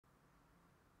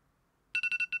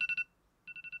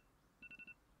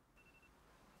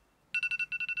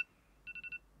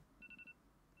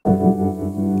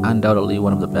undoubtedly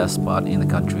one of the best spots in the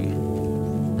country.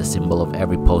 The symbol of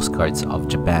every postcards of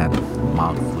Japan,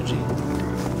 Mount Fuji.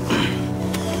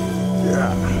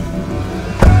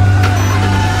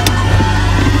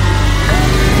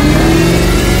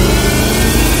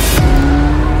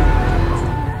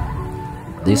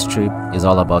 This trip is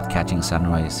all about catching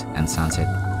sunrise and sunset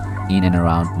in and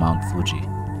around Mt Fuji,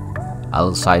 a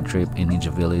little side trip in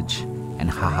Ninja Village, and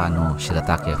Haha no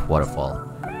Shiratake waterfall.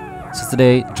 So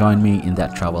today, join me in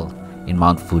that travel in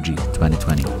Mt Fuji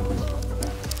 2020.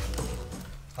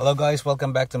 Hello guys,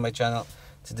 welcome back to my channel.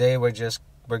 Today we're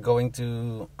going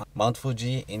to Mt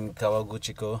Fuji in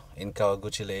Kawaguchiko, in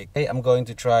Kawaguchi Lake. Hey, I'm going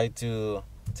to try to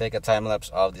take a time lapse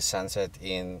of the sunset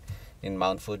in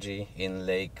Mt Fuji, in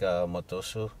Lake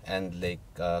Motosu and Lake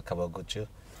Kawaguchi,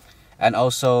 and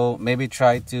also maybe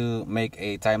try to make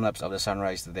a time lapse of the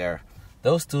sunrise there.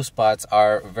 Those two spots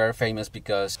are very famous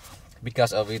because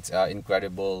of its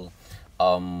incredible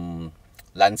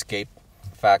landscape.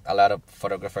 In fact, a lot of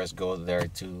photographers go there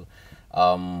to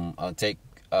take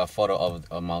a photo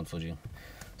of Mount Fuji.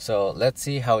 So let's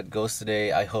see how it goes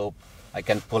today. I hope I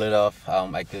can pull it off.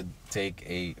 I could take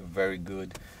a very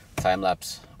good time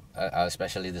lapse,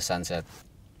 especially the sunset.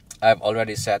 I've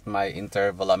already set my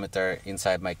intervalometer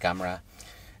inside my camera,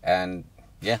 and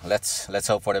yeah, let's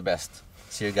hope for the best.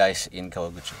 See you guys in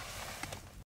Kawaguchi.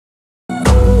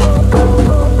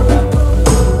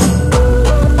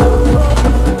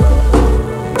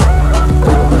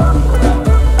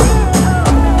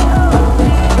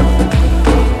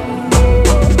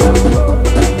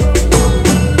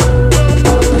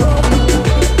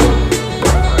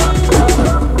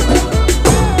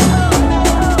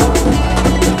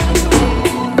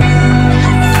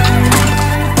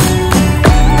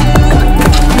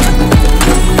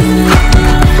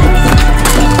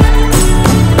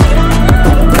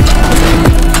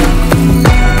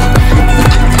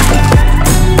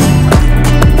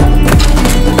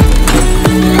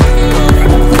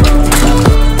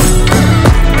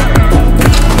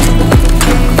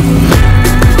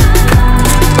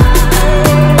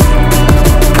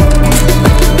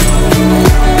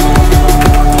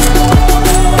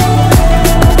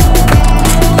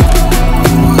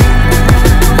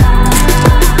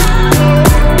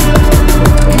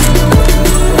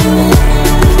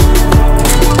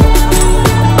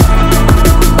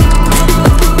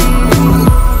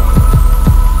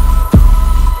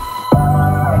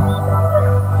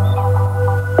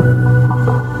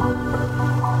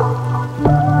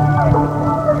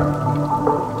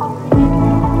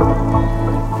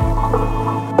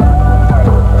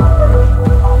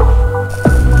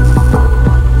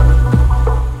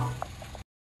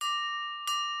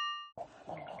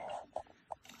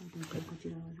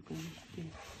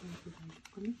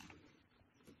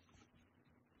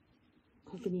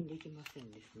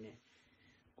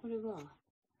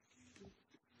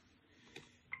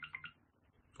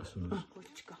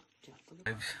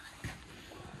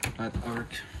 At our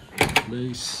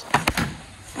place.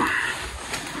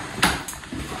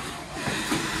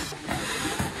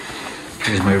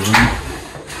 Here's my room.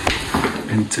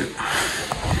 Into.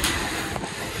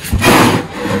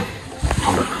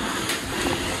 Hold on.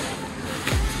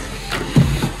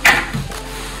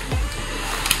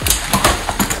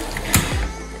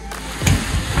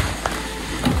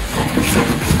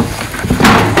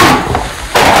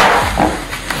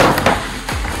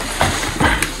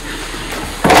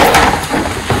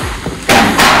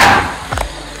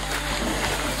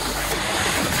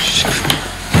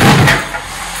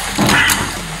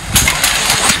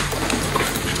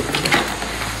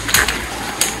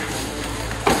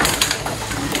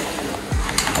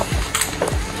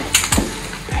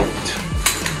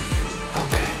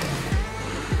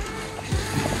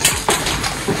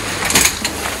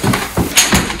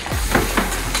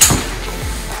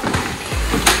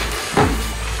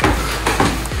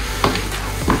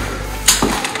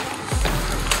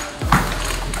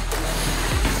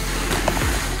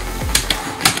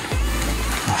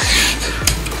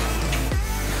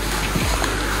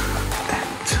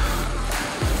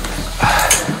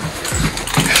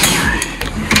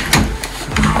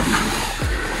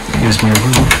 Here's my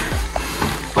room.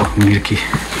 Oh, Milky.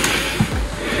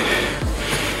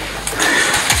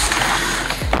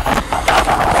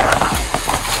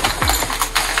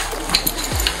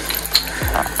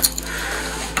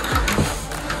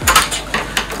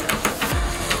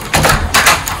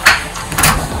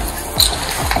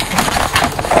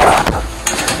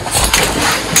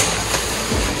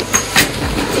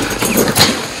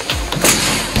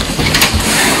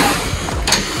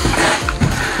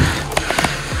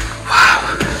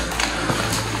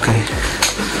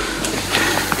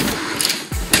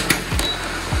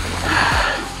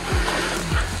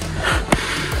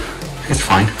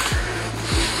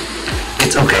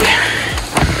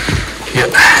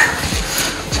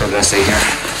 gonna stay here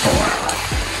for a while.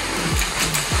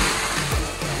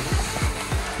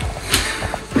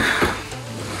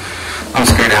 I'm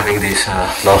scared having this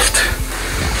loft,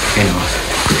 you know.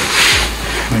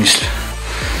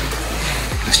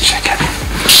 Let's check it.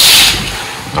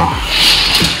 Oh.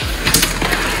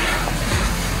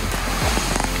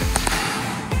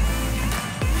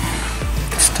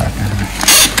 It's dark.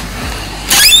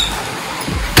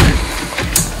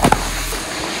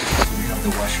 We have the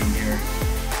washroom here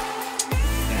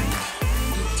and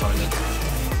the toilet.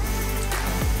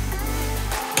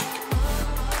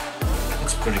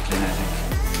 Looks pretty clean, I think.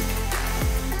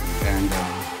 And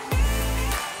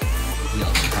we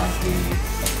also have the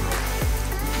upper room.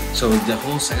 So the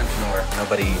whole second floor,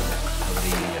 nobody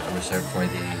reserved for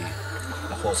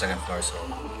the whole second floor. So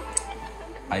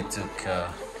I took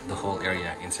the whole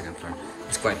area in second floor.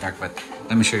 It's quite dark, but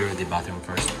let me show you the bathroom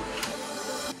first.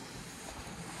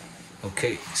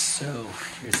 Okay, so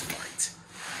here's the light.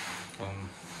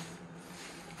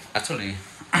 Actually,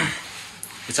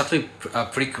 it's actually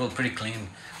pretty cool, pretty clean.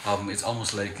 It's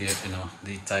almost like you know,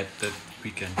 the type that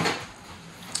we can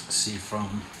see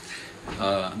from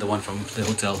the one from the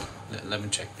hotel. Let me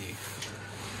check the.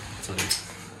 So,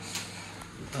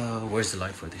 where's the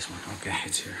light for this one? Okay,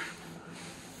 it's here.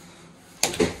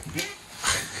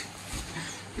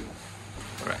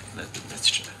 All right, let's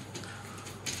check.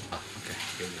 Okay,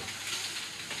 here we go.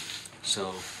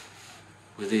 So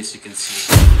with this, you can see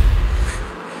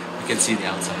the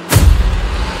outside.